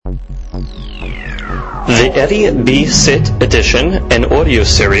The Eddie B. Sit edition and audio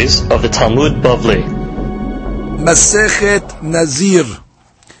series of the Talmud Bavli. Masechet Nazir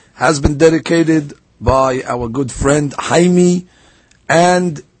has been dedicated by our good friend Jaime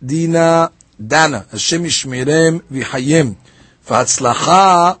and Dana. Hashem Yishmerem V'Hayim.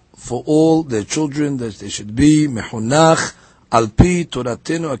 V'Hatzlacha for all their children, that they should be mechunach al pi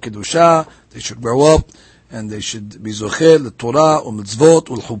Toratenu HaKedusha. They should grow up and they should be zocher l'Torah u'mitzvot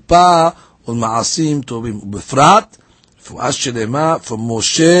u'l'chuppah u'l'ma'asim tovim u'befrat. Fu'as shelema from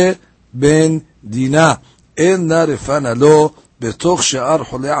Moshe ben Dina. אלנה רפנה לו בתוך שאר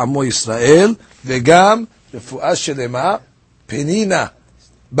חולי עמו ישראל, וגם רפואה שלמה פנינה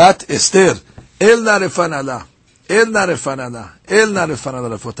בת אסתר. אלנה רפנה לה, אלנה רפנה לה, אלנה רפנה לה,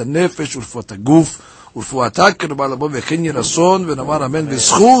 רפואת הנפש ורפואת הגוף ורפואתה קרבה לבוא וכן יהי רצון, ונאמר אמן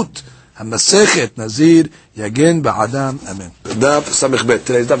בזכות המסכת נזיר יגן בעדם אמן. דף סמך ב'.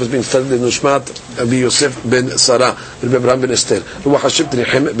 Today's daf is being studied in Nushmat Rabbi Yosef ben Sarah, Rabbi Abraham ben Esther. רוח השם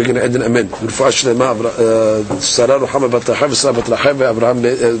תניחם בגן עדן אמן. ורפואה שלמה שרה רוחמה בת רחב ושרה בת רחב ואברהם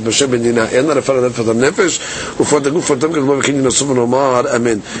משה בן דינה. אלנה רפואה לרפואת הנפש ורפואת הגוף ורפואת לבוא וכן יהי רצון, ונאמר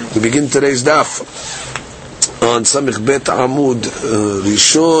אמן. We begin today's daf on Samich Bet Amud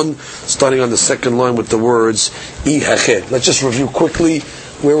Rishon, starting on the second line with the words Ihacheh. Let's just review quickly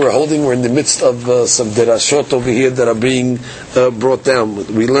where we're holding. We're in the midst of some derashot over here that are being brought down.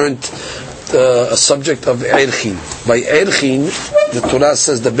 We learned a subject of Erchin. By Erchin, the Torah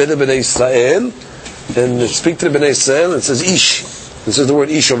says the Bnei Israel, and speak to the Bnei Israel, and it says Ish. It says the word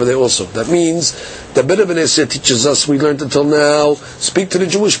Ish over there also. That means the Bnei Israel teaches us, we learned until now, speak to the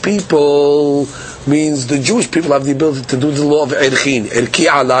Jewish people, means the Jewish people have the ability to do the law of Erchin. Erki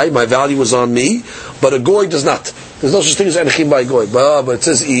alai, my value is on me, but a Goy does not. There's no such thing as Erchin by Goy. But it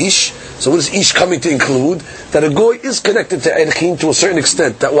says Ish. So what is Ish coming to include? That a Goy is connected to Erchin to a certain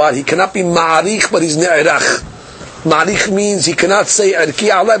extent. That what? He cannot be Ma'arich, but he's Ne'erach. Ma'arich means he cannot say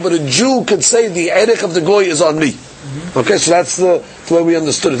Erki alai, but a Jew can say the Erech of the Goy is on me. Okay, so that's the way we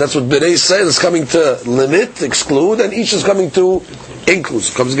understood it. That's what Bnei Israel is coming to limit, exclude, and Ish is coming to include.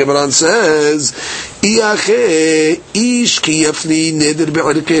 So comes Gemara and says, Iache Ish ki yafli neder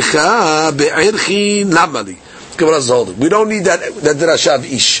be'erkecha be'erchin lamali. Gemara is holding. We don't need that derasha of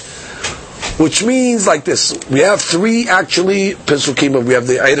Ish. Which means like this. We have three actually Pesukim. We have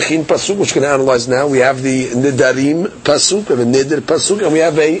the Erchin Pasuk, which we're going to analyze now. We have the Nidarim Pasuk, we have a Neder Pasuk, and we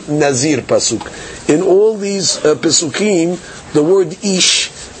have a Nazir Pasuk. In all these Pesukim, the word Ish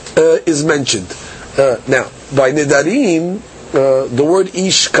is mentioned. Now, by Nidarim, the word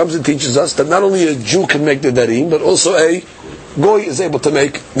Ish comes and teaches us that not only a Jew can make Nidarim, but also a Goy is able to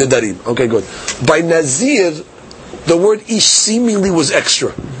make Nidarim. Okay, good. By Nazir, the word Ish seemingly was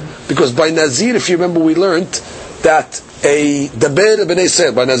extra. Because by Nazir, if you remember, we learned that Daber Bnei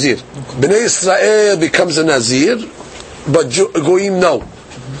Israel, by Nazir. Bnei Israel becomes a Nazir, but Goyim no.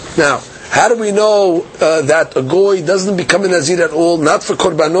 Now, how do we know that a Goy doesn't become a Nazir at all, not for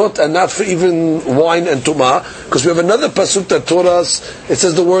Korbanot and not for even wine and Tumah? Because we have another Pasuk that taught us, it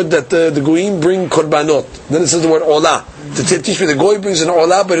says the word that the Goyim bring Korbanot. Then it says the word Olah. To teach me the Goy brings an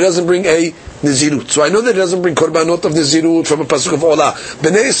Olah, but he doesn't bring a Nizirut. So I know that it doesn't bring Korbanot of Nizirut from a Pasuk of Olah.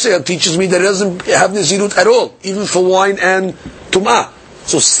 Bnei Israel teaches me that it doesn't have Nizirut at all, even for wine and Tum'ah.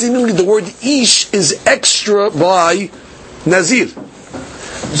 So seemingly the word Ish is extra by Nazir.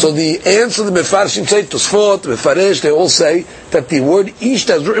 So the answer the Mefarshim say, Tosfot, Mefaresh, they all say that the word Ish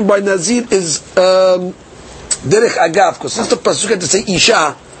that's written by Nazir is Derech Agav. Because since the Pasuk had to say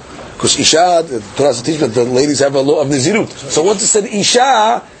Isha, because Isha, the Torah teaches that the ladies have a law of Nizirut. So once it said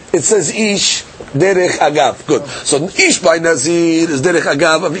Isha, it says Ish Derech Agav. Good. So Ish by Nazir is Derech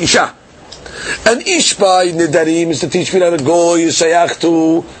Agav of Isha. And Ish by Nidarim is to teach me that a Goy is Shayach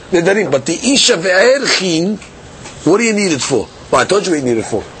to Nidarim. But the Isha ve'erchin, what do you need it for? Well, I told you what you need it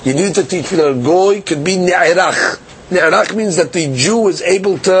for. You need it to teach me that a Goy could be Ne'erach. Ne'erach means that the Jew is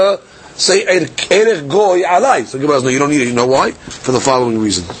able to say Erech Goy alai. So Gemara says, no, you don't need it. You know why? For the following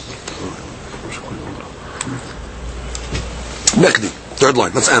reason. Mechdi. Third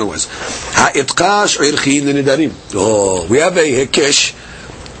line, let's analyze. Ha'itqash Erchin Nidarim. Oh, we have a Hekesh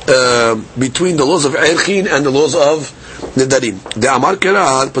between the laws of Erchin and the laws of Nidarim. The Amar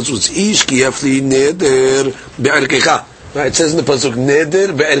Keral, Pasuk Ish ki yafli neder be'erkecha. It says in the Pasuk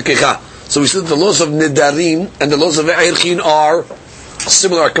neder be'erkecha. So we said the laws of Nidarim and the laws of Erchin are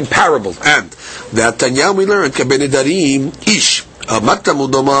similar, are comparable. And that Tanya we learned ke be'nidarim Ish. Matta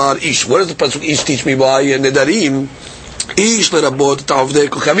mudomar Ish. What does the Pasuk Ish teach me by Nidarim? Ish lerabot ta'ovdei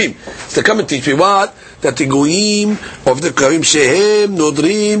kochavim. So come and teach me what? That the goyim of the kochavim shehem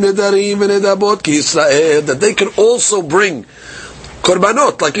nodrim nedarim v'nedabot ki Yisrael, that they can also bring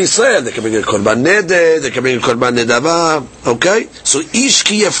korbanot, like he said. They can bring a korban neder, they can bring a korban nedava. Okay? So, ish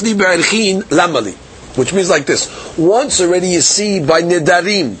ki yafli be'erchin lamali. Which means like this. Once already you see by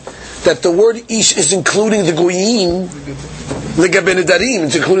nedarim that the word ish is including the goyim, legabe nedarim,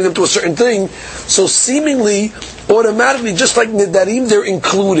 it's including them to a certain thing. So seemingly, automatically, just like nedarim, they're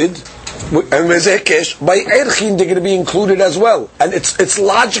included, and by erchin, they're going to be included as well. And it's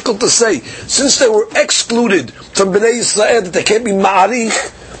logical to say, since they were excluded from Bnei Yisrael, that they can't be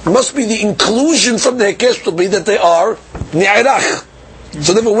ma'arich, must be the inclusion from the hekesh to be that they are ni'arach.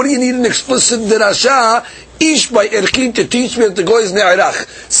 So therefore, what do you need an explicit derasha? Ish by erkin to teach me that the goy is ne'arach.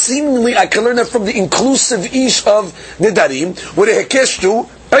 Seemingly, I can learn that from the inclusive ish of nedarim, where the hekesh to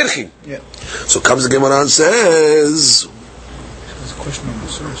erkin. Yeah. So comes the Gemara and says, There's a question on the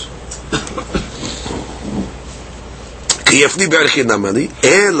source. Ki yafni be'erkin namani,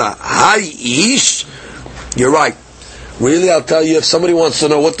 ela hay ish. You're right. Really, I'll tell you, if somebody wants to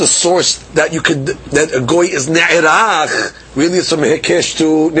know what the source that a goy is ne'erach, really it's from hekesh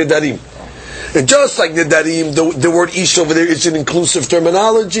to nedarim. And just like nedarim, the word ish over there is an inclusive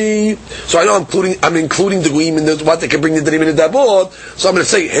terminology. So I know I'm including the goyim in what they can bring nedarim in the dabot. So I'm going to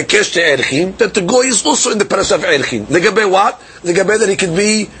say hekesh to erchim, that the goy is also in the paras of erchim. Legabe what? Legabe that he could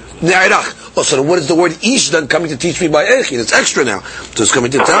be ne'erach. Oh, so what is the word ish then coming to teach me by erchim? It's extra now. So it's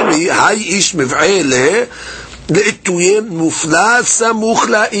coming to tell me, hay ish miv'eleh, mufla samuch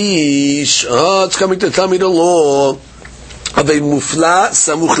la'ish. Oh, it's coming to tell me the law of a mufla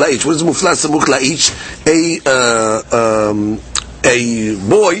samuch la'ish. What is mufla samuch la'ish? A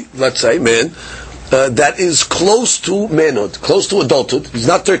boy, let's say, man, that is close to manhood, close to adulthood. He's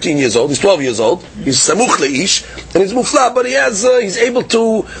not 13 years old, he's 12 years old. He's samuch la'ish, and he's mufla, but he's able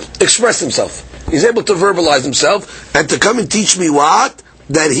to express himself. He's able to verbalize himself, and to come and teach me what?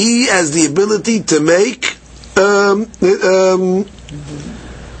 That he has the ability to make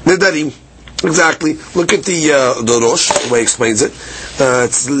nedarim. Exactly. Look at the Rosh, the way he explains it.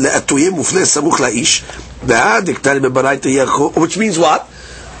 It's le'atuyim mufle samuch la'ish. Which means what?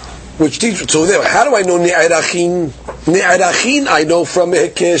 Which teaches. So there, how do I know ne'arachin? Ne'arachin I know from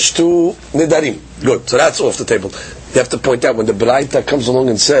hekesh to nedarim. Good. So that's off the table. You have to point out when the Baraita comes along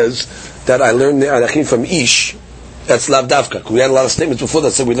and says that I learned ne'arachin from ish. That's lav davka. We had a lot of statements before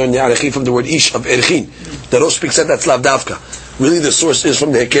that said we learned ne'arachin from the word ish of erchin. The Rosh speaks said that's lav davka. Really, the source is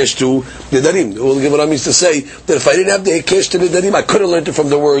from the hekesh to nedarim. All the Gemara means to say that if I didn't have the hekesh to nedarim, I could have learned it from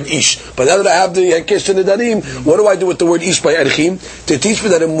the word ish. But now that I have the hekesh to nedarim, what do I do with the word ish by erchim? To teach me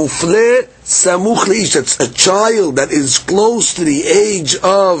that a mufle samuch leish, that's a child that is close to the age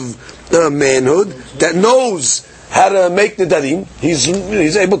of manhood, that knows how to make nedarim. He's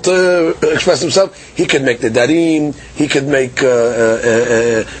able to express himself. He can make nedarim. He can make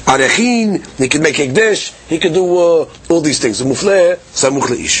arechin. He can make hekdesh. He can do all these things. Mufle samuch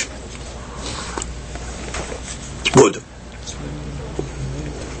leish. Good.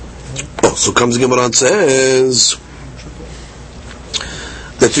 Oh, so comes the Gemara and says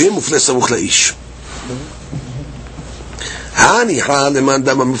that you mufle samuch leish. Hani ha leman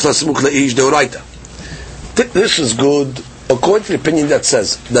dama mufle samuch leish deoraita. This is good according to the opinion that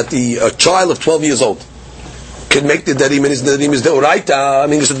says that the child of 12 years old can make the nedarim, and his nedarim is the oraita. I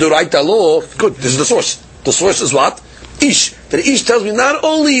mean, it's the oraita law. Good. This is the source. The source is what? Ish. The ish tells me not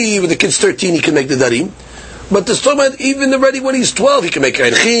only when the kid's 13 he can make the nedarim, but the talking about even already when he's 12 he can make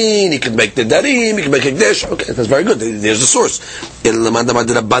erchin, he can make the nedarim, he can make hekdesh. Okay, that's very good. There's the source. But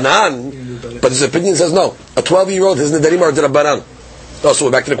his opinion says no. A 12-year-old, his nedarim are derabanan. Also,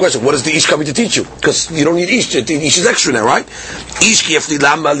 we're back to the question: what is the ish coming to teach you? Because you don't need ish. Ish is extra now, right? Ish kiyafli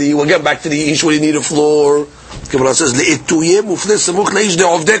lamali. We'll get back to the ish. What do you need a floor? Gemara says le'etuyeh mufle samuch leish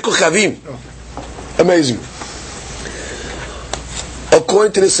de'ovdei kochavim. Amazing.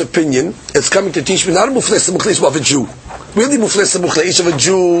 According to this opinion, it's coming to teach me not a mufle samuch leish of a Jew. Really, mufle samuch leish of a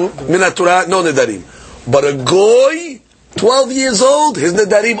Jew min haTorah, no nedarim. But a goy, 12 years old, his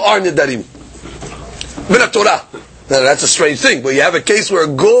nedarim are nedarim min haTorah. Now that's a strange thing, but you have a case where a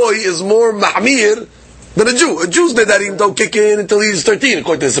goy is more mahmir than a Jew. A Jew's nedarim don't kick in until he's 13,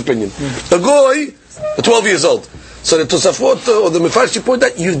 according to this opinion. A goy, 12 years old. So the Tosafot or the Mefarshi point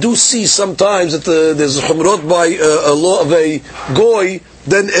that you do see sometimes that there's a chumrot by a law of a goy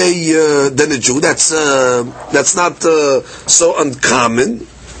than a Jew. That's not so uncommon.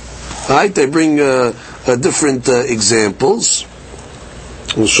 Right? They bring different examples.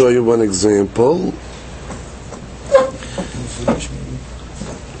 We'll show you one example.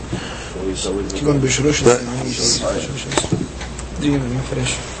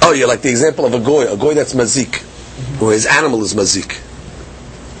 Oh, yeah, like the example of a goy that's mazik, where his animal is mazik.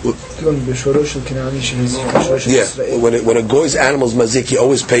 when a goy's animal is mazik, he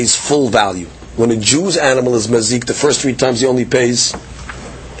always pays full value. When a Jew's animal is mazik, the first 3 times he only pays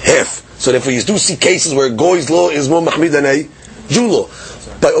half. So therefore you do see cases where a goy's law is more mahmid than a Jew law.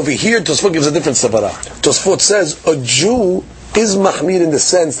 But over here, Tosfot gives a different savara. Tosfot says a Jew is mahmid in the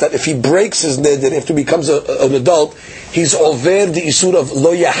sense that if he breaks his neder, after he becomes an adult, he's over the isur of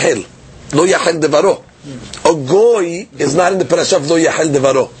lo yahel devaro. A goy is not in the parasha of lo yahel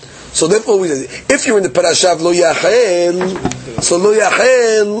devaro. So therefore, if you're in the parasha of lo yahel, so lo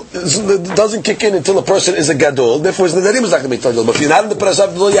yahel doesn't kick in until a person is a gadol. Therefore, his nedarim is not going to be gadol. But if you're not in the parasha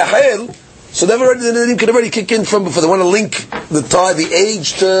of lo yahel, so the nedarim can already kick in from before they want to link the tie, the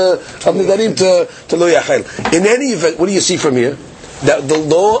age of nedarim to lo yahel. In any event, what do you see from here? That the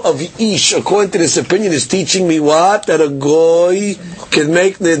law of Ish, according to this opinion, is teaching me what? That a goy can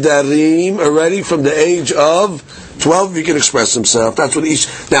make nedarim already from the age of 12. He can express himself. That's what Ish.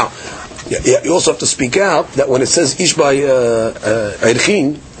 Now, you also have to speak out that when it says Ish by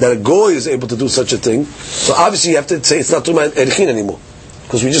Erchin, that a goy is able to do such a thing. So obviously you have to say it's not Tumah Erchin anymore,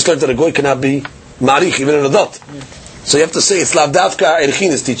 because we just learned that a goy cannot be Marich, even an adult. So you have to say it's Lavdavka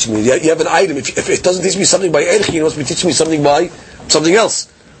Erchin is teaching me. You have an item. If it doesn't teach me something by Erchin, it must be teaching me something by something else.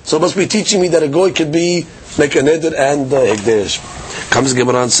 So it must be teaching me that a goy could be make a neder and hekdesh. Comes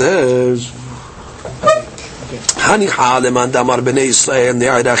Gemara and says, "Hanicha leman damar bnei Yisrael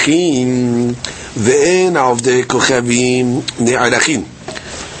ne'arachin ve'en avdei kochavim ne'arachin."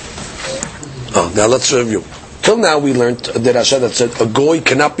 Oh, now let's review. Till now we learned the Rasha that said a goy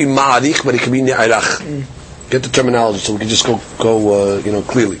cannot be ma'arich, but he can be ne'arach. Get the terminology so we can just go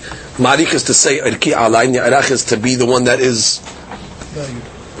clearly. Ma'arich is to say erki alai, ne'arach is to be the one that is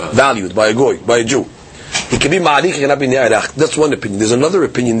valued by a goy, by a Jew. He can be ma'arich, he cannot be ne'arach. That's one opinion. There's another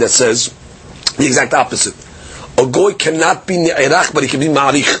opinion that says the exact opposite. A goy cannot be ne'arach, but he can be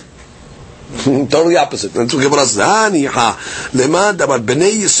ma'arich. Totally opposite. That's what Gemara says. Leman dabar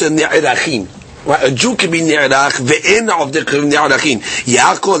bnei Yisrael ne'arachin. A Jew can be ne'arach, ve'en avdei kochavim ne'arachin.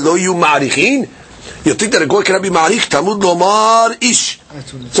 Yaakov lo yu ma'arichin. You think that a goy cannot be ma'arich? Talmud lomar ish.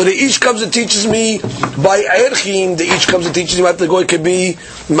 So the ish comes and teaches me by erchin. The ish comes and teaches me that the goy can be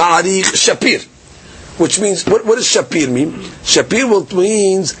ma'arich shapir, which means what does shapir mean? Shapir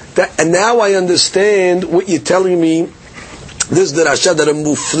means that, and now I understand what you're telling me. This is the Rasha that a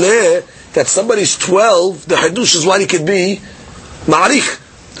mufleh that somebody's 12. The hadush is why he could be ma'arich.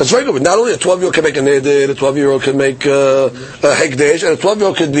 That's very good. Not only a 12-year-old can make a neder, a 12-year-old can make a hekdesh, and a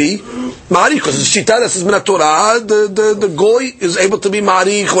 12-year-old could be ma'arich. Because the shita that says min Torah, the goy is able to be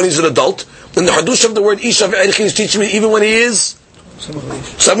ma'arich when he's an adult. And the hadush of the word ish of erchin is teaching me even when he is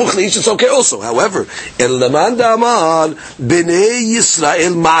samuch leish, it's okay also. However, el leman damar bnei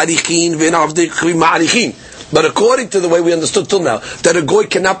Yisrael ma'arichin ve'en avdei kochavim ma'arichin. But according to the way we understood till now, that a goy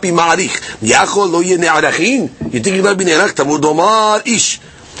cannot be ma'arich. Yachol lo yeh ne'arachin. You think he might be ne'arach? Talmud omar ish.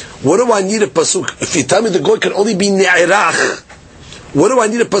 What do I need a pasuk? If you tell me the goy can only be ne'arach, what do I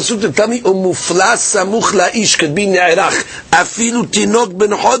need a pasuk to tell me umuflas samuch la'ish could be ne'arach? Afilu tinok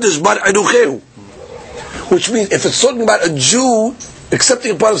ben chodesh bar eruchehu. Which means, if it's talking about a Jew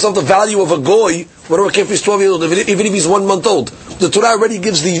accepting upon himself the value of a goy, what do I care if he's 12 years old, even if he's 1 month old? The Torah already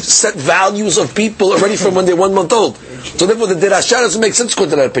gives the set values of people already from when they're 1 month old. So therefore the derasha doesn't make sense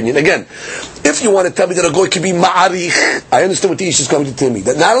according to that opinion. Again, if you want to tell me that a goy can be ma'arich, I understand what the Ish is coming to tell me.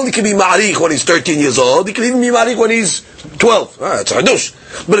 That not only can be ma'arich when he's 13 years old, he can even be ma'arich when he's 12. That's a hadush.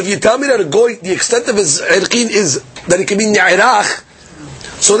 But if you tell me that a goy, the extent of his erchin is that he can be ne'arach,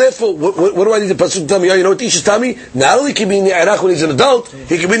 so therefore, what do I need the pasuk to tell me? Oh, you know what the Ish is telling me? Not only can he be ne'arach when he's an adult,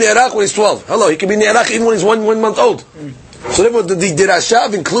 he can be ne'arach when he's 12. Hello, he can be ne'arach even when he's one month old. So therefore, the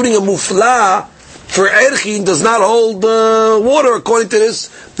derasha, including a mufla for erchin, does not hold water according to this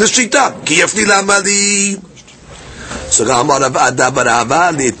shita. Ki yafni lamali. So Amar Rav Ada bar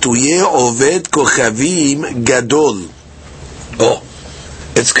Ava letuye oved kochavim gadol. Oh,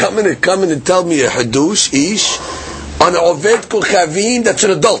 it's coming and tell me a hadush ish on oved kochavim that's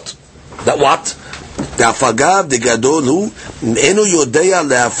an adult. That what? Dafagav de gadol hu enu yodea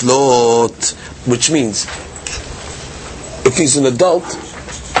leaflot, which means, if he's an adult,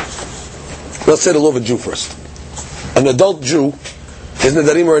 let's say the law of a Jew first. An adult Jew is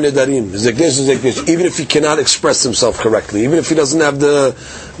nedarim or nedarim, is zekdesh, even if he cannot express himself correctly, even if he doesn't have the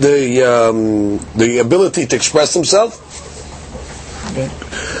ability to express himself, okay,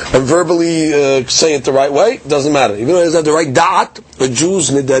 and verbally say it the right way, doesn't matter. Even though he doesn't have the right da'at, a Jew's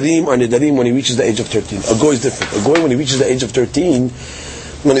nedarim or nedarim when he reaches the age of 13. A goy is different. A goy, when he reaches the age of 13,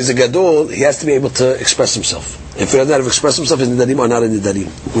 when he's a gadol, he has to be able to express himself. If he doesn't know how to express himself, his nedarim are not a nedarim.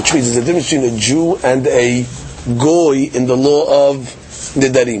 Which means there's a difference between a Jew and a goy in the law of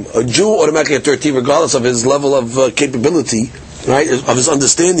nidarim. A Jew automatically at 13, regardless of his level of capability, right, of his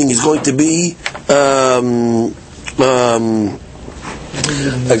understanding, is going to be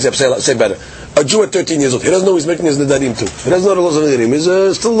say better. A Jew at 13 years old, he doesn't know he's making his nidarim too. He doesn't know the laws of nidarim. He's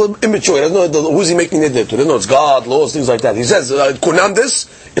still immature. He doesn't know who's he making nidarim to. He doesn't know it's God, laws, things like that. He says, Kunam this,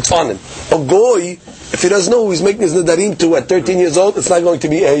 it's on him. A goy, if he doesn't know who he's making his nidarim to at 13 years old, it's not going to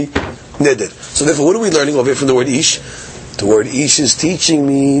be a nidir. So therefore, what are we learning over here from the word ish? The word ish is teaching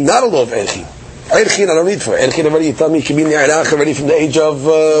me not a law of erchin. Erchin I don't need for. Erchin already, you tell me, can be ni'arach already from the age of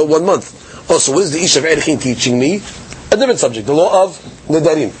 1 month. Also, what is the ish of erchin teaching me? A different subject, the law of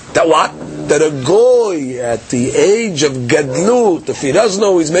nidarim. That what? That a goy at the age of gadlut, if he doesn't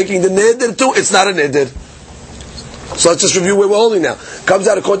know he's making the nidir too, it's not a nidir. So let's just review where we're holding now. Comes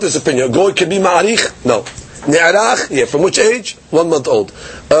out according to this opinion. A goy can be ma'arich? No. Ni'arach? Yeah. From which age? 1 month old.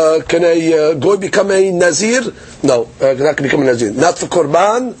 Can a goy become a nazir? No. Not can become a nazir. Not for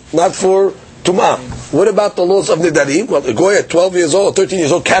korban, not for tum'ah. What about the laws of nidarim? Well, a goy at 12 years old, 13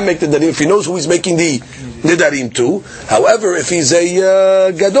 years old can make the nidarim if he knows who he's making the nidarim to. However, if he's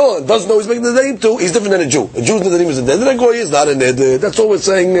a gadol, doesn't know who he's making the nidarim to, he's different than a Jew. A Jew's nidarim is a nidarim, a goy is not a nidarim. That's all we're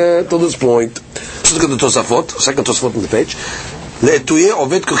saying to this point. Let's look at the Tosafot, second Tosafot on the page. לאתויה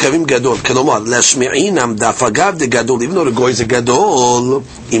עובד כוכבים גדול, כלומר, להשמיעינם דאפגיו דגדול, even though the goy is a gadol,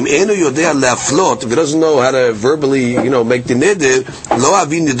 אם אינו יודע להפלות, if he doesn't know how to verbally, make the neder, לא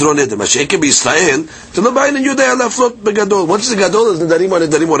אבין נדרו נדר, מה שאיקה בישראל, זה לא בעין יודע להפלות בגדול. Once the gadol is נדרים או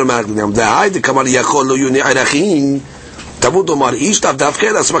נדרים automatically. דהי דכמר יכול לא יהיו נערכים, תבוד אומר, איש דווקא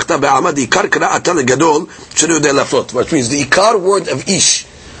להסמכתה בעמד, עיקר קראתה לגדול, שלא יודע להפלות. Which means the עיקר word of ish,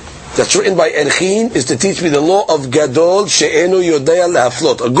 that's written by Erchin, is to teach me the law of Gadol she'enu yodea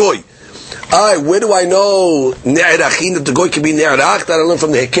lehaflot. A goy. Where do I know ne'erachin, that the goy can be ne'erach? That I learn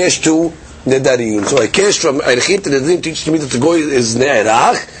from the Hekesh to Nedarim. So Hekesh from Erchin to Nedarim teaches me that the goy is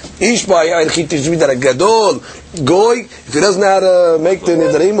ne'erach. Ish by Erchin teaches me that a Gadol goy, if he doesn't know how to make the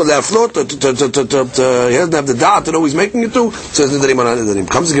Nedarim or lehaflot, he doesn't have the da'at to know he's making it to, so it's Nedarim or not Nedarim.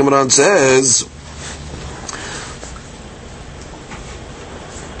 Comes the Gemara and says,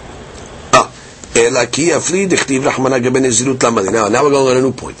 now we're going to learn a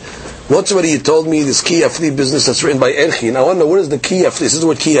new point. Once already you told me this ki afli business that's written by Erchin. I want to know, what is the ki afli? This is the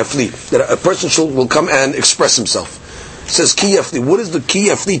word ki afli, that a person will come and express himself. It says ki afli. What is the ki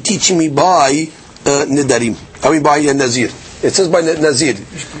afli teaching me by nidarim? I mean by nazir. It says by nazir.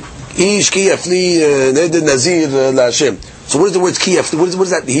 Ish ki afli neder nazir la Hashem. So what is the word ki afli? What is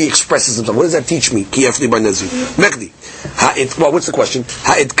that he expresses himself? What does that teach me? Ki afli by nazir. Mechdi. Well, what's the question?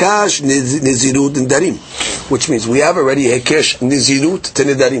 Ha'itkash nizirut nidarim, which means we have already hekesh nizirut to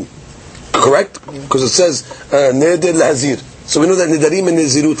nidarim, correct? Because it says neder lahazir. So we know that nidarim and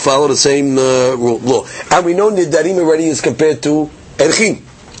nizirut follow the same law, and we know nidarim already is compared to erchin,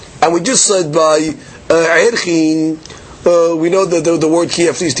 and we just said by erchin we know that the word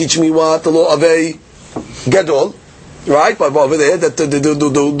kiyafli is teaching me what? The law of a gadol, right? But over there that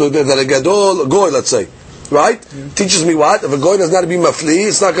a gadol goy, let's say. Right? Teaches me what? If a goy does not be mafli,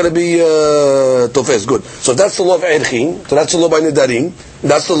 it's not going to be tofes. Good. So that's the law of erchin. So that's the law by nidarim.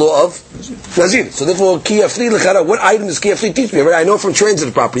 That's the law of nazir. So therefore, ki afli l'chara. What item does ki afli teach me? I know from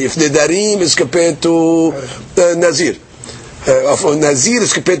transitive property. If nidarim is compared to nazir, nazir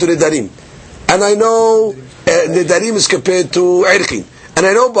is compared to nidarim, and I know nidarim is compared to erchin. And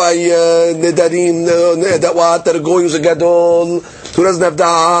I know by nidarim that a goy who's a gadol, who doesn't have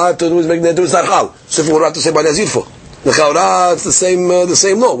da'at, who is making the zarchal. So if we want to say by nazir for the chaura, it's the same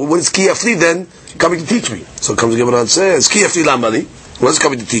law. What is ki afli then coming to teach me? So it comes to Gemara and says ki afli lamali. What is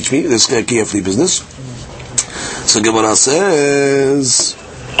coming to teach me? This ki afli business. So Gemara says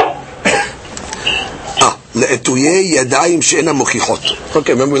le'etuyei yadayim she'ena mochichot.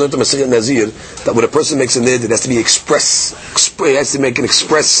 Okay, remember we learned the Masechet Nazir that when a person makes a nid, it has to be he has to make an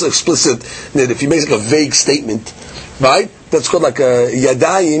explicit nid. If he makes like a vague statement, right? That's called like a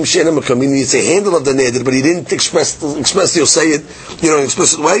yadayim she'ena mochichot, meaning it's a handle of the nid, but he didn't expressly say it, in an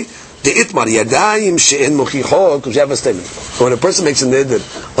explicit way. The itmar yadayim she'en mochichot, because you have a statement. But when a person makes a nid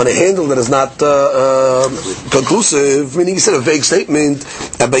on a handle that is not conclusive, meaning he said a vague statement,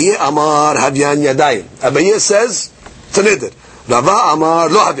 Abaye amar havyan yadayim. Abaye says it's a nid. Rava amar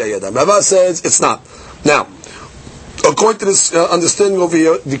lo havyan yadayim. Rava says it's not. Now, according to this understanding over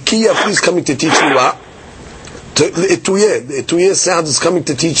here, the ki afli is coming to teach me what? The etuye sound is coming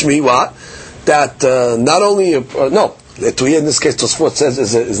to teach me what? That not only no. Etuye in this case, Tosfot says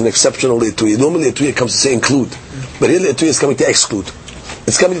is an exceptional etuye. Normally etuye comes to say include, but here etuye is coming to exclude.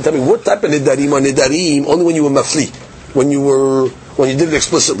 It's coming to tell me what type of nidarim are nidarim only when you were mafli, when when you did it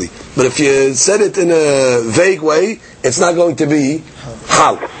explicitly. But if you said it in a vague way, it's not going to be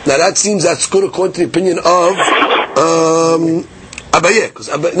hal. Now that seems that's good according to the opinion of Abaye, because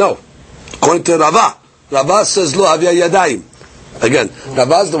no, according to Rava. Rava says lo avya yadayim. Again,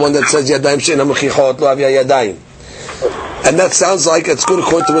 Rava is the one that says yadayim she'ena mechichot lo avya yadayim. And that sounds like it's good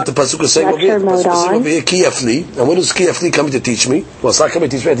according to what the pasuk is saying over here. The pasuk is saying over here kiyafli. And what is kiyafli coming to teach me? Well, it's not coming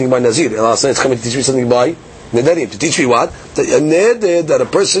to teach me anything by Nazir. It's coming to teach me something by Nedarim. To teach me what? A neder that a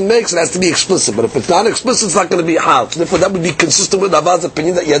person makes, it has to be explicit. But if it's not explicit, it's not going to be hal. So therefore, that would be consistent with Rava's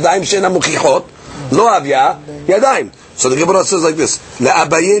opinion that yadayim she'ena mechichot lo avya yadayim. So the Gemara says like this: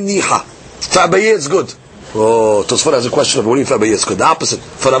 le'abaye niha. For Abaye it's good. Oh, Tosfot has a question of what do you mean for Abaye it's good? The opposite.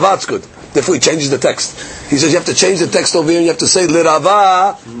 For Rava it's good. Therefore he changes the text. He says you have to change the text over here and you have to say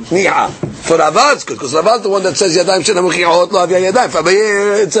L'Rava niha. For Rava it's good, because Rava is the one that says Yadayim she'ena mechichot lo avya yadayim. For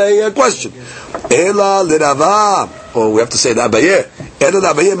Abaye it's a question. Ela L'Rava. Oh, we have to say the Abaye. Ela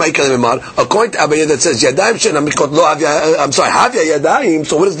L'Abaye ma'ikar memar. According to Abaye that says Yadayim she'ena mechichot lo avya, havya yadayim.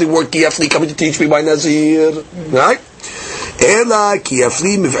 So what is the word kiyafli coming to teach me by Nazir? Right? Ela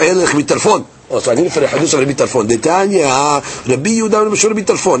kiyafli mif'elech mitarfon. Oh, so I need for the hadith of Rabbi Tarfon. Detanya, Rabbi Yehuda and Rabbi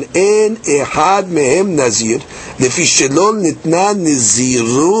Tarfon. En ehad mehem nazir, lefi shelon nitna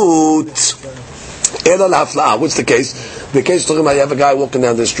nazirut. Ela lahafla'ah. What's the case? The case is talking about you have a guy walking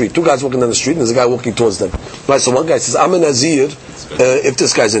down the street. Two guys walking down the street, and there's a guy walking towards them. Right, so one guy says, I'm a nazir, if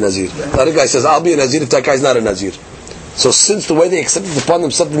this guy's a nazir. The other guy says, I'll be a nazir if that guy's not a nazir. So since the way they accepted upon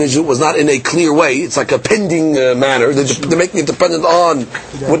themselves the Nazirut was not in a clear way, it's like a pending manner, they're making it dependent on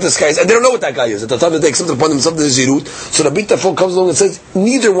what this guy is, and they don't know what that guy is. At the time that they accepted upon themselves the Nazirut, so the Bitafon comes along and says,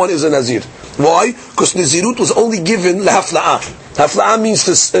 neither one is a Nazir. Why? Because Nazirut was only given lahafla'ah. Hafla'ah means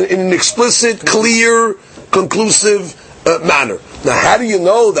in an explicit, clear, conclusive manner. Now how do you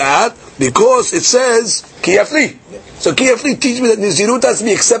know that? Because it says, Kiyafli. So Kiyafli teaches me that Nazirut has to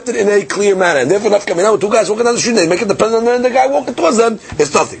be accepted in a clear manner. And therefore, not coming out with two guys walking down the street, they make it dependent on the guy walking towards them,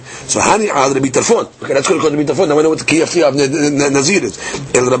 it's nothing. So Hani al Rabbi Tarfon. Okay, that's going to call Rabbi Tarfon. Now we know what the Kiyafli of Nazir is.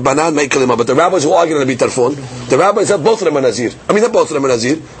 El Rabbanan Meikalima. But the rabbis who argue on Rabbi Tarfon, the rabbis said both of them are Nazir. I mean, not both of them are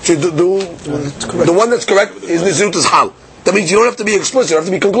Nazir. So the one that's correct is Nazirut is Hal. That means you don't have to be explicit, you have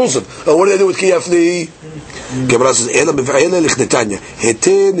to be conclusive. What do they do with Kiyafli? Gemara says, "Ela b'fa'ela lichnetanya,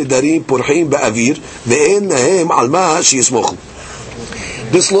 hete nedarim porchim ba'avir, ve'en lahem al ma sheyismochu."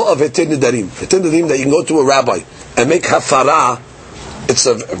 This law of hete nedarim that you can go to a rabbi and make hafara, it's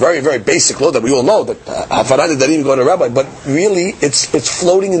a very, very basic law that we all know, that hafara nedarim you go to a rabbi, but really it's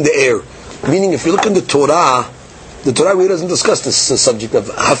floating in the air. Meaning, if you look in the Torah really doesn't discuss this subject of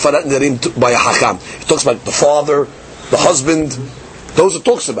hafara nedarim by a hakam. It talks about the father, the husband. Those it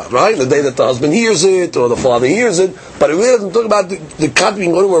talks about, right? The day that the husband hears it, or the father hears it, but it really doesn't talk about the concept. You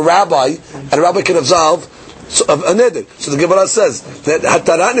can go to a rabbi, and a rabbi can absolve a neder. So the Gemara says that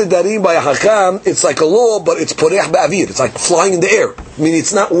hatarat nedarim by a hakam, it's like a law, but it's porech ba'avir. It's like flying in the air. I mean,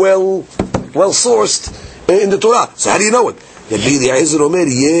 it's not well sourced in the Torah. So how do you know it? Rabbi Eliezer Omer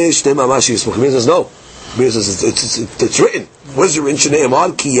yesh temamashi yismuch. He says no. He says it's written. What is it written?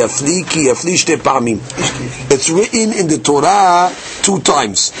 Shneimar ki yafli shte pa'amim. It's written in the Torah 2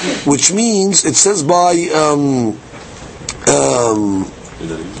 times, which means it says by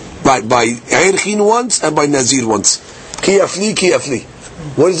Erchin once and by Nazir once. Ki yafli.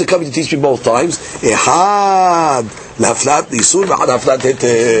 What is it coming to teach me both times? Ehad laflat isur v'had laflat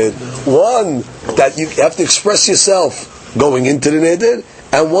heter. One that you have to express yourself going into the neder,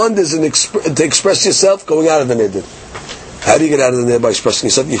 and one is to express yourself going out of the neder. How do you get out of the neder by expressing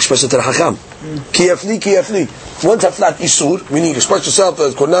yourself? You express it to the hakam. Kiyafli. One's haflat isur, meaning you express yourself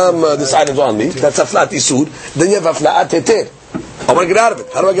as konam, this item's on me. That's haflat isur. Then you have haflat heter. I want to get out of it.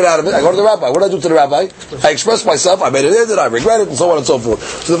 How do I get out of it? I go to the rabbi. What do I do to the rabbi? I express myself. I made it neder. I regret it, and so on and so forth.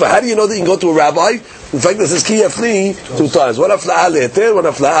 So how do you know that you can go to a rabbi? In fact, this is kiyafli 2 times. One haflat heter, one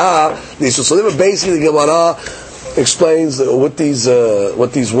haflat isur. So then basically the Gemara explains what these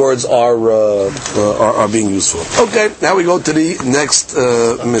words are being used for. Okay, now we go to the next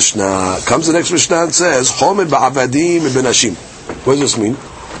Mishnah. Comes the next Mishnah and says, Chomed ba'avadim benashim. What does this mean?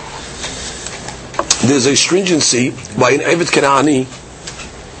 There's a stringency by an Eved Kanani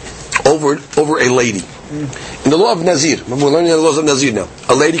over a lady. In the law of Nazir, we're learning the laws of Nazir now.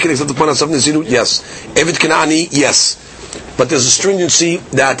 A lady can accept upon herself Nazirut, yes. Eved Kanani, yes. But there's a stringency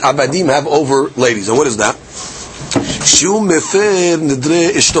that Avadim have over ladies. And what is that?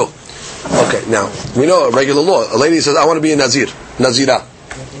 Okay, now, we know a regular law. A lady says, I want to be a Nazir, Nazira.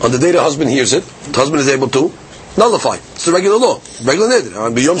 On the day the husband hears it, the husband is able to nullify. It's a regular law, regular Nadir.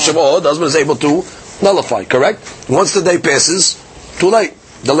 On B'Yom Shavuot, the husband is able to nullify, correct? Once the day passes, too late.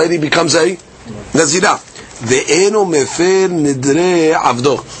 The lady becomes a Nazira. Ve'eno mefer nidre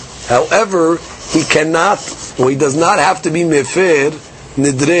avdo. However, he cannot, or he does not have to be mefer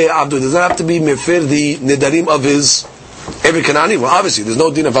nidre avdo. He does not have to be mefer the nidarim of his Eved Kanani. Well, obviously, there's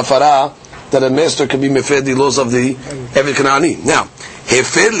no din of hafara that a master can be mefer the laws of the Eved Kanani. Now,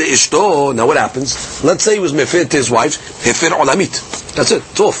 hefer leishto. Now, what happens? Let's say he was mefer to his wife. Hefer olamit. That's it.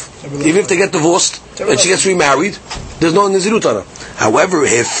 It's off. Even if they get divorced and she gets remarried, there's no nazirut on her. However,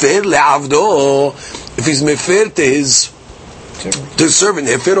 hefer leavdo. If he's mefer to his servant,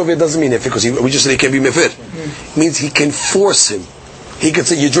 hefer over doesn't mean hefer because we just said he can't be mefer. It means he can force him. He could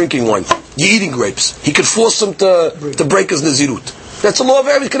say, "You're drinking wine. You're eating grapes." He could force him to break his nazirut. That's the law of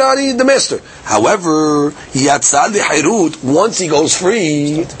Eved Kanani, the master. However, yatzal lehairut. Once he goes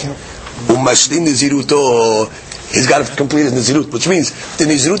free, umashlim naziruto. He's got to complete his nazirut, which means the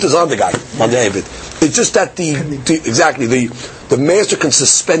nazirut is on the guy, on the Eved. It's just that the master can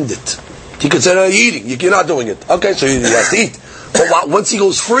suspend it. He could say, "No, you're eating. You're not doing it." Okay, so he has to eat. But once he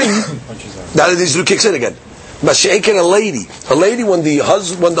goes free, now the nazirut kicks in again. Mashiach a lady when the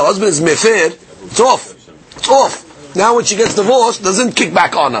husband is mefer, it's off. It's off. Now when she gets divorced, doesn't kick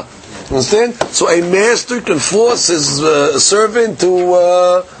back on her. Understand? So a master can force his servant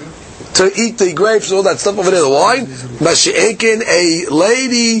to eat the grapes and all that stuff over there, the wine. Mashiach a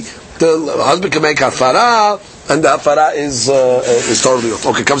lady, the husband can make hafara, and the hafara is totally off.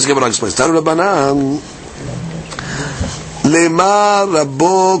 Okay, comes together on this place. Tanu Rabbanan Lema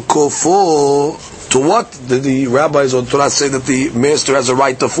Rabbo Kofo. To what did the rabbis or Torah say that the master has a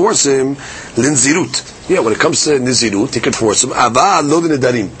right to force him? Linzirut. Yeah, when it comes to nizirut, he can force him. Ava lo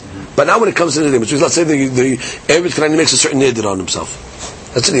nidarim. But now when it comes to nidarim, which means let's say the Eved Kanani makes a certain nidar on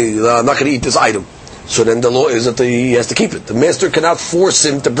himself. That's it. I'm not going to eat this item. So then the law is that he has to keep it. The master cannot force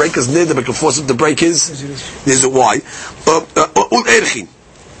him to break his nidar, but can force him to break his nidar. Why? Erchin.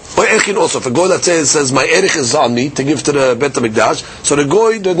 Or erchin also. If a goy that says my erich is on me to give to the Bet HaMikdash, so the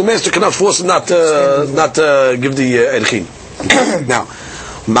goy, the master cannot force him not to give the erchin. Now,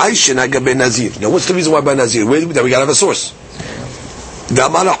 Nazir. Now, what's the reason why by Nazir? We got to have a source.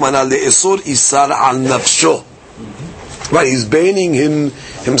 Right, he's banning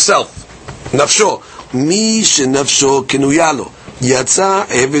himself. Nafsho. Mi shenafsho kenuyalo. Yatsa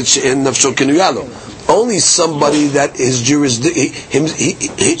eved she'en nafsho kenuyalo. Only somebody that his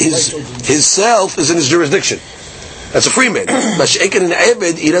self is in his jurisdiction. That's a free man. Mashiach and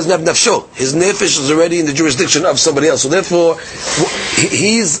Eved, he doesn't have nafsho. His nefesh is already in the jurisdiction of somebody else. So therefore,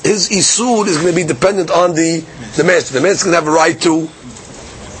 his isur is going to be dependent on the master. The master is going to have a right to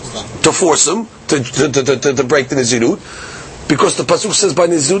force him to break the nizirut, because the pasuk says by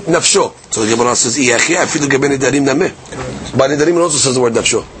nizirut nafsho. So the Gemara says I feel by nidarim it also says the word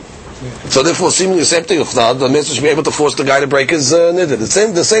nafsho. So therefore, seemingly the same thing. If the master should be able to force the guy to break his nidar.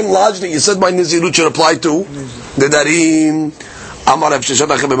 The same logic that you said by nizirut should apply to nidarim. Amar Rav Sheshet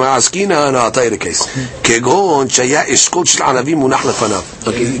Achem B'Ma'askina. No, I'll tell you the case. Kegon shaya eshkot shel anavim munach lefanav.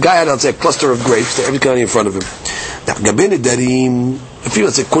 Okay, the guy had, let's say, a cluster of grapes to every guy in front of him. Now, gabe nidarim. If he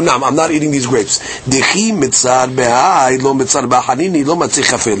would say, "Kunam, I'm not eating these grapes." Dechi mitzar behai lo mitzar b'hanini lo matzich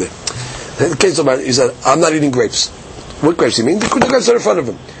chafele. The case about he said, "I'm not eating grapes." What grapes? You mean the grapes are in front of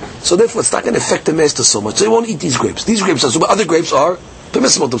him. So therefore, it's not going to affect the master so much. So he won't eat these grapes. These grapes are so, but other grapes are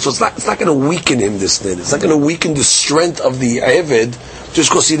permissible to him. So it's not going to weaken him. It's not going to weaken the strength of the Eved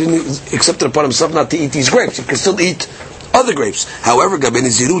just because he didn't accept it upon himself not to eat these grapes. He can still eat other grapes. However, by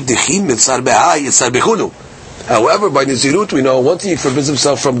Nizirut, we know once he forbids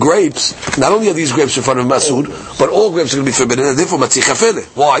himself from grapes, not only are these grapes in front of Masud, but all grapes are going to be forbidden, and therefore Matzich Hafele.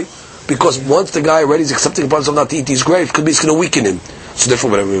 Why? Because once the guy already is accepting upon himself not to eat these grapes, could be it's going to weaken him. So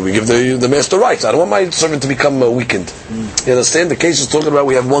therefore, we give the master rights. I don't want my servant to become weakened. You understand? The case is talking about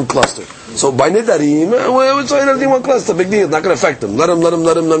we have one cluster. So by Nidarim, it's only one cluster. Big deal. It's not going to affect him. Let him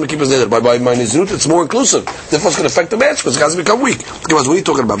keep his Nidar. By my Nizrut, it's more inclusive. Therefore, it's going to affect the master because the guys become weak. What are you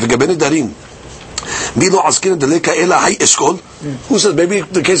talking about? Who says maybe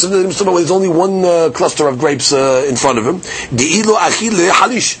the case of Nidarim, there's only one cluster of grapes in front of him.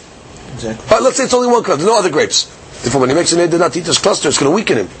 Exactly. But let's say it's only one cluster, no other grapes. Therefore, when he makes an Nidar not to eat this cluster, it's going to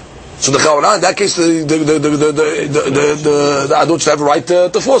weaken him. So the Chawra, in that case, the Adon should have a right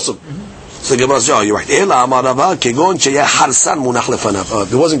to force him. So the Gemara says, oh, you're right. There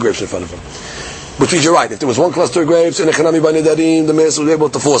wasn't grapes in front of him. Which means you're right. If there was one cluster of grapes in a Chanami by Nedarim, the master was able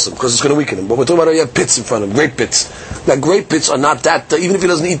to force him because it's going to weaken him. But we're talking about you have pits in front of him, grape pits. Now, grape pits are not that. Even if he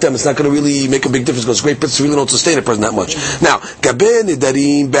doesn't eat them, it's not going to really make a big difference because grape pits really don't sustain a person that much. Now, Gabe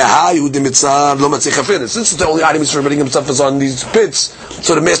Nedarim Behayu Dimitzar Lo Matzei Chafir. Since the only item he's forbidding himself is on these pits,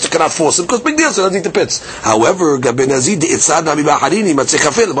 so the master cannot force him because big deal, so he doesn't eat the pits. However, Gabe Nazir Deitzar Nabi Baharini Matzei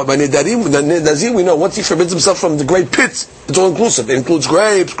Chafir. But by Nedarim, the Nazir, we know once he forbids himself from the grape pits, it's all inclusive. It includes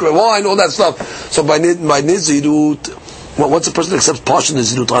grapes, wine, all that stuff. So by Nizirut, once a person accepts partial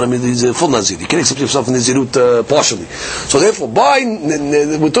Nizirut on him, he's a full Nazir. He can't accept himself in Nizirut partially. So therefore,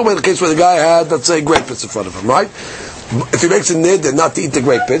 we're talking about the case where the guy had, let's say, grape pits in front of him, right? If he makes a neder not to eat the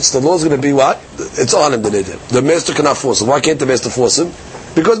grape pits, the law is going to be what? It's on him, the neder. The master cannot force him. Why can't the master force him?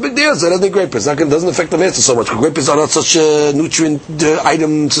 Because big deal, so it doesn't grape pits. It doesn't affect the master so much. Because grape pits are not such a nutrient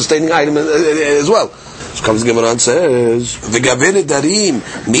item, sustaining item as well. So comes the Gemara and says, "V'gavene darim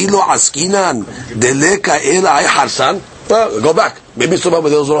milo askinan deleka ela harsan." Well, go back. Maybe it's about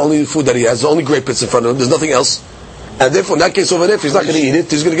those are the only food that he has. The only grape pits in front of him. There's nothing else. And therefore, in that case over there, if he's not going to eat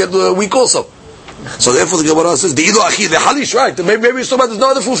it, he's going to get weak also. So therefore, the Gemara says, "De'ilu achi halish." Right? Maybe it's about there's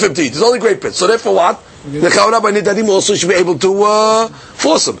no other food for him to eat. There's only grape pits. So therefore, what? The Chaura by Nedarim also should be able to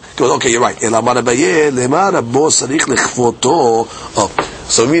force him. He goes, okay, you're right. So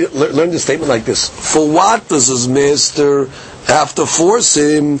we learn the statement like this. For what does his master have to force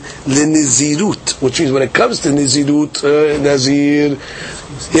him? Lenizirut, which means when it comes to Nizirut, Nazir,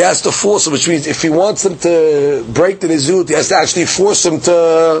 he has to force him, which means if he wants him to break the Nizirut, he has to actually force him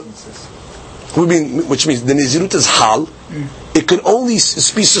to... Which means the Nizirut is hal. It can only be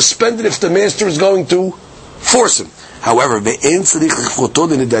suspended if the master is going to force him. However, but for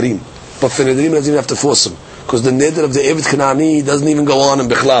Nedarim, he doesn't even have to force him. Because the neder of the Eved Kanani doesn't even go on him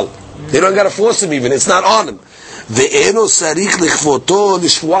bichlal. They don't got to force him even. It's not on him. And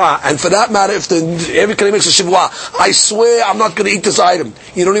for that matter, if the Eved Kanani makes a shivwa, I swear I'm not going to eat this item.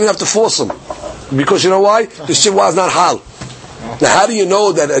 You don't even have to force him. Because you know why? The shivwa is not hal. Now how do you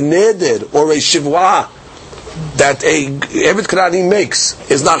know that a neder or a shivwa that a Eved Kanani makes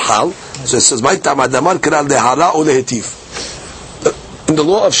is not hal? So it says, in the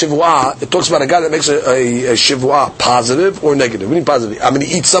law of shivua, it talks about a guy that makes a shivua positive or negative. What do you mean positive? I'm going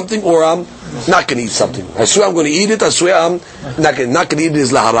to eat something or I'm not going to eat something. I swear I'm going to eat it. I swear I'm not going to eat it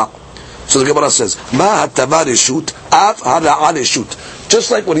is lahara. So the Gemara says, Ma hatavar reshut, av hara'al reshut.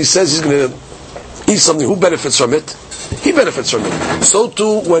 Just like when he says he's going to eat something, who benefits from it? He benefits from it. So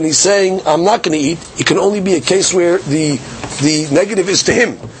too, when he's saying I'm not going to eat, it can only be a case where the negative is to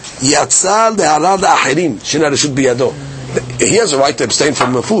him. Yatzal le'hara'al achirim shenara reshut biyado. He has a right to abstain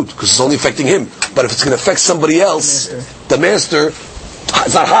from food because it's only affecting him. But if it's going to affect somebody else, the master,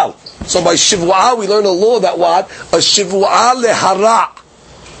 it's not hal. So by shivwa, we learn a law that what? A shivwa lehara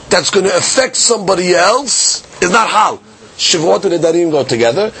that's going to affect somebody else is not hal. Shivwa and nedarim go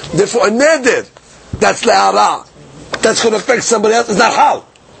together. Therefore, a neder that's lehara that's going to affect somebody else is not hal.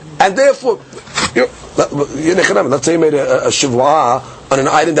 And therefore, let's say you made a shivwa on an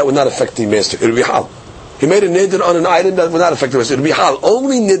item that would not affect the master. It would be hal. He made a neder on an item that would not affect the rest. It would be hal.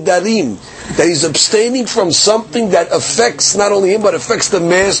 Only nedarim, that he's abstaining from something that affects not only him, but affects the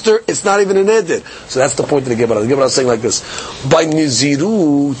master, it's not even a neder. So that's the point of the Gemara. The Gemara is saying like this. By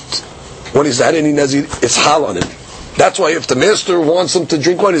nizirut, when he's had any nazir, it's hal on him. That's why if the master wants him to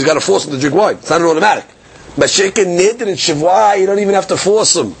drink wine, he's got to force him to drink wine. It's not an automatic. But sheikh and neder and shivwa, you don't even have to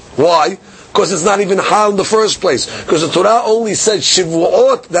force him. Why? Because it's not even hal in the first place. Because the Torah only said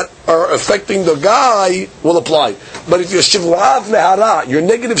shivwaot that are affecting the guy will apply. But if you're shivwaat lehara, you're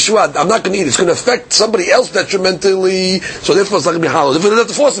negative shivwaat, I'm not going to eat. It's going to affect somebody else detrimentally. So therefore it's not going to be hal. If you don't have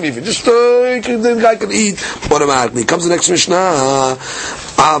to force him even, just the guy can eat automatically. Comes the next Mishnah.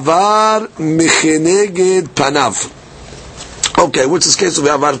 Avar mecheneged panav. Okay, what's this case of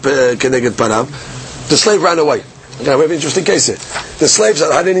avar keneged panav? The slave ran away. Okay, we have an interesting case here. The slaves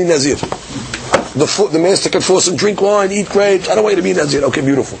had any nazir. The master can force him drink wine, eat grapes. I don't want you to be nazir. Okay,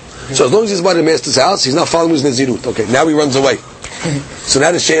 beautiful. So as long as he's by the master's house, he's not following his nazirut. Okay, now he runs away. So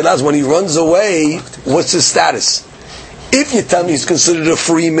now the she'elah is when he runs away, what's his status? If you tell me he's considered a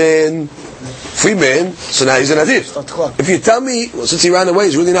free man, so now he's a nazir. If you tell me, well, since he ran away,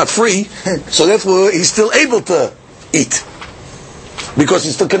 he's really not free, so therefore he's still able to eat. Because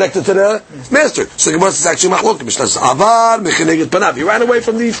he's still connected to the master. So the Gemara is actually machlokim. Avar mecheneged panav. He ran away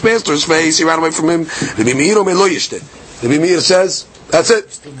from the master's face. He ran away from him. Rabbi Meir omer lo yishteh. Rabbi Meir says, that's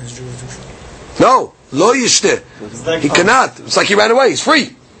it. No, lo yishteh. He cannot. It's like he ran away. He's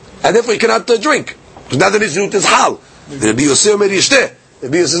free, and therefore he cannot drink. Because now that his root is hal. Rabbi Yosef omer yishteh.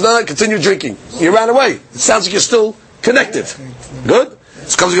 Rabbi Yosef says, no, continue drinking. You ran away. It sounds like you're still connected. Good.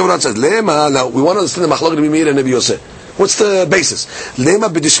 So comes the Gemara and says, Lema, now we want to understand the Machlok Rabbi Meir and Rabbi Yosef. What's the basis? Lema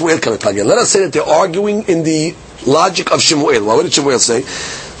b'dishmuel kanatagya. Let us say that they're arguing in the logic of Shemuel. What did Shemuel say?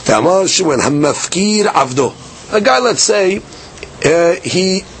 Tamar Shemuel hamafkir avdo. A guy, let's say,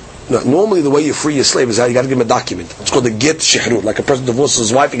 normally the way you free your slave is how you got to give him a document. It's called a get shihrut. Like a person divorces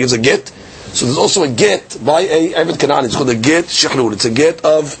his wife, he gives a get. So there's also a get by a Eved Kanani. It's called a get shihrut. It's a get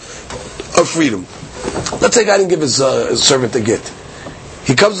of freedom. Let's say a guy didn't give his servant a get.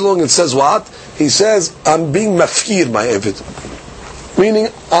 He comes along and says what? He says, I'm being mafkir my Eved. Meaning,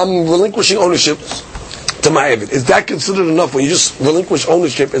 I'm relinquishing ownership to my Eved. Is that considered enough? When you just relinquish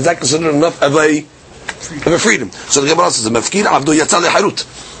ownership, is that considered enough of a freedom? So the Gemara says, mafkir avdo yatsa leharut.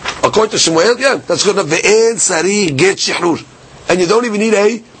 According to Shemuel, yeah, that's good enough. Ve'en sari get shihrur. And you don't even need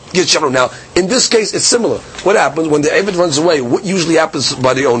a get shihrur. Now, in this case, it's similar. What happens when the Eved runs away? What usually happens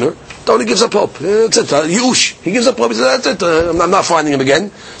by the owner? The owner gives up hope. That's it. Yush. He gives up hope. He says, that's it. I'm not finding him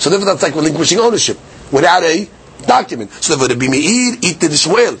again. So therefore, that's like relinquishing ownership without a document. So therefore, Rabbi Meir eat the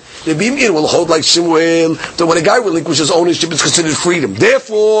Shemuel. Rabbi Meir will hold like Shemuel. So when a guy relinquishes ownership, it's considered freedom.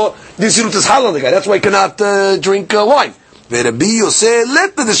 Therefore, the Zirut is halal the guy. That's why he cannot drink wine. Rabbi Yosef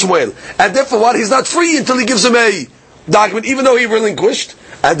let the Shemuel. And therefore, what? He's not free until he gives him a document, even though he relinquished.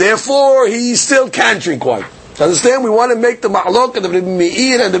 And therefore, he still can drink wine. Understand? We want to make the ma'alok of the Rabbi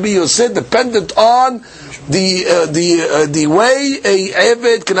Meir and the Rabbi Yosef dependent on the way a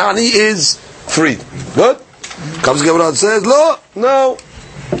Eved Kanani is freed. Good? Comes the Gemara and says, no.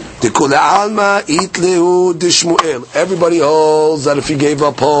 Everybody holds that if he gave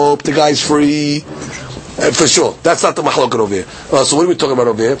up hope, the guy's free. For sure. That's not the mahlokat over here. So what are we talking about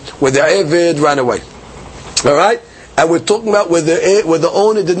over here? Where the Eved ran away. Alright? And we're talking about where the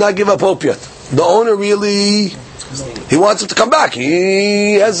owner did not give up hope yet. The owner really, he wants him to come back.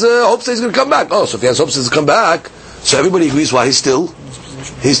 He has hopes that he's going to come back. Oh, so if he has hopes that he's going to come back, so everybody agrees why he's still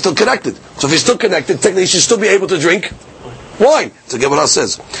connected. So if he's still connected, technically he should still be able to drink wine. So Gemara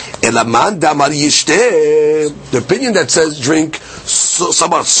says, the opinion that says drink,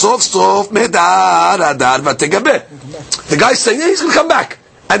 the guy's saying, yeah, he's going to come back.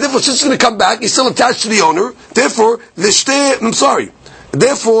 And therefore, since he's going to come back, he's still attached to the owner. Therefore,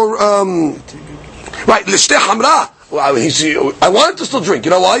 right, l'shteh hamra. I want it to still drink.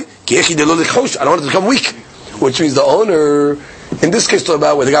 You know why? I don't want it to become weak. Which means the owner, in this case, talking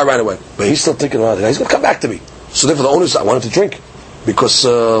about where the guy ran away, but he's still thinking about it. He's going to come back to me. So therefore, the owner says, I want him to drink. Because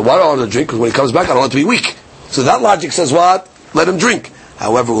why do I want him to drink? Because when he comes back, I don't want him to be weak. So that logic says what? Let him drink.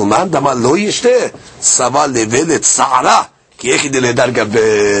 However, uman dama lo yishteh sava levelet sa'ara. He says,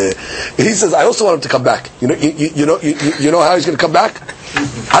 I also want him to come back. You know how he's going to come back?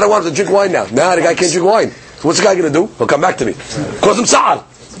 I don't want him to drink wine now. Now the guy can't drink wine. So what's the guy going to do? He'll come back to me. Cause him sa'ar.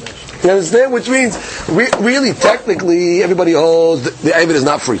 You understand? Which means, really, technically, everybody holds the Eved is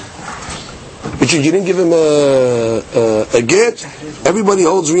not free. Which means you didn't give him a get. Everybody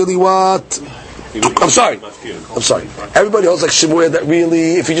holds really what? I'm sorry. Everybody holds like Shemuel that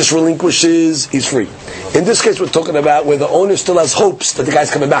really, if he just relinquishes, he's free. In this case, we're talking about where the owner still has hopes that the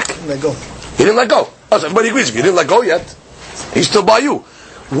guy's coming back. Let go. He didn't let go. Oh, so everybody agrees. If you didn't let go yet, he's still by you.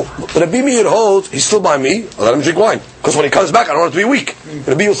 Rabbi Meir holds, he's still by me. I'll let him drink wine. Because when he comes back, I don't want it to be weak.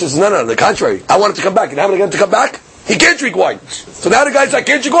 Rabbi Meir says, no, the contrary. I want him to come back. And how am I going to come back? He can't drink wine. So now the guy's like,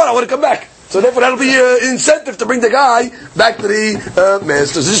 can't drink wine, I want to come back. So therefore, that'll be an incentive to bring the guy back to the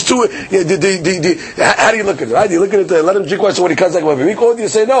masters. This is too. How do you look at it? Right? Do you look at it? Let him drink wine. So when he comes back, or do you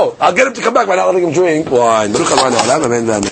say no? I'll get him to come back by not letting him drink wine.